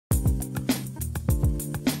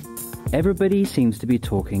Everybody seems to be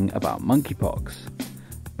talking about monkeypox.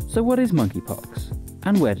 So what is monkeypox,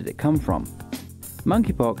 and where did it come from?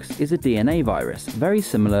 Monkeypox is a DNA virus very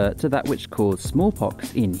similar to that which caused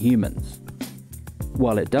smallpox in humans.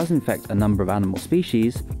 While it does infect a number of animal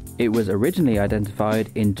species, it was originally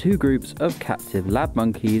identified in two groups of captive lab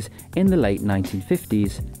monkeys in the late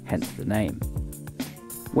 1950s, hence the name.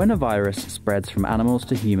 When a virus spreads from animals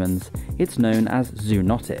to humans, it's known as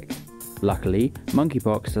zoonotic. Luckily,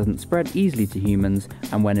 monkeypox doesn't spread easily to humans,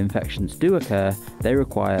 and when infections do occur, they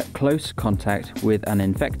require close contact with an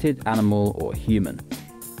infected animal or human.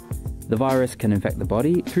 The virus can infect the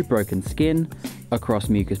body through broken skin, across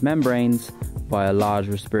mucous membranes, via large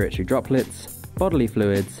respiratory droplets, bodily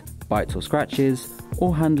fluids, bites or scratches,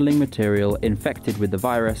 or handling material infected with the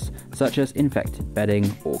virus, such as infected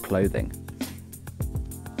bedding or clothing.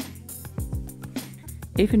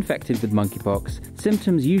 If infected with monkeypox,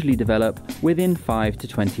 symptoms usually develop within 5 to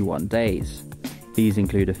 21 days. These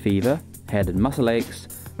include a fever, head and muscle aches,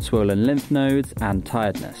 swollen lymph nodes, and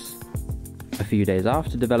tiredness. A few days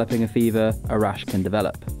after developing a fever, a rash can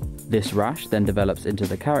develop. This rash then develops into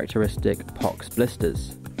the characteristic pox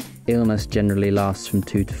blisters. Illness generally lasts from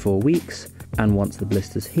 2 to 4 weeks, and once the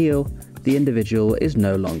blisters heal, the individual is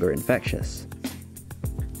no longer infectious.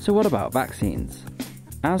 So what about vaccines?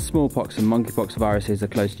 As smallpox and monkeypox viruses are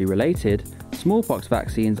closely related, smallpox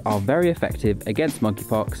vaccines are very effective against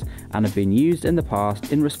monkeypox and have been used in the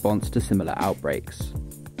past in response to similar outbreaks.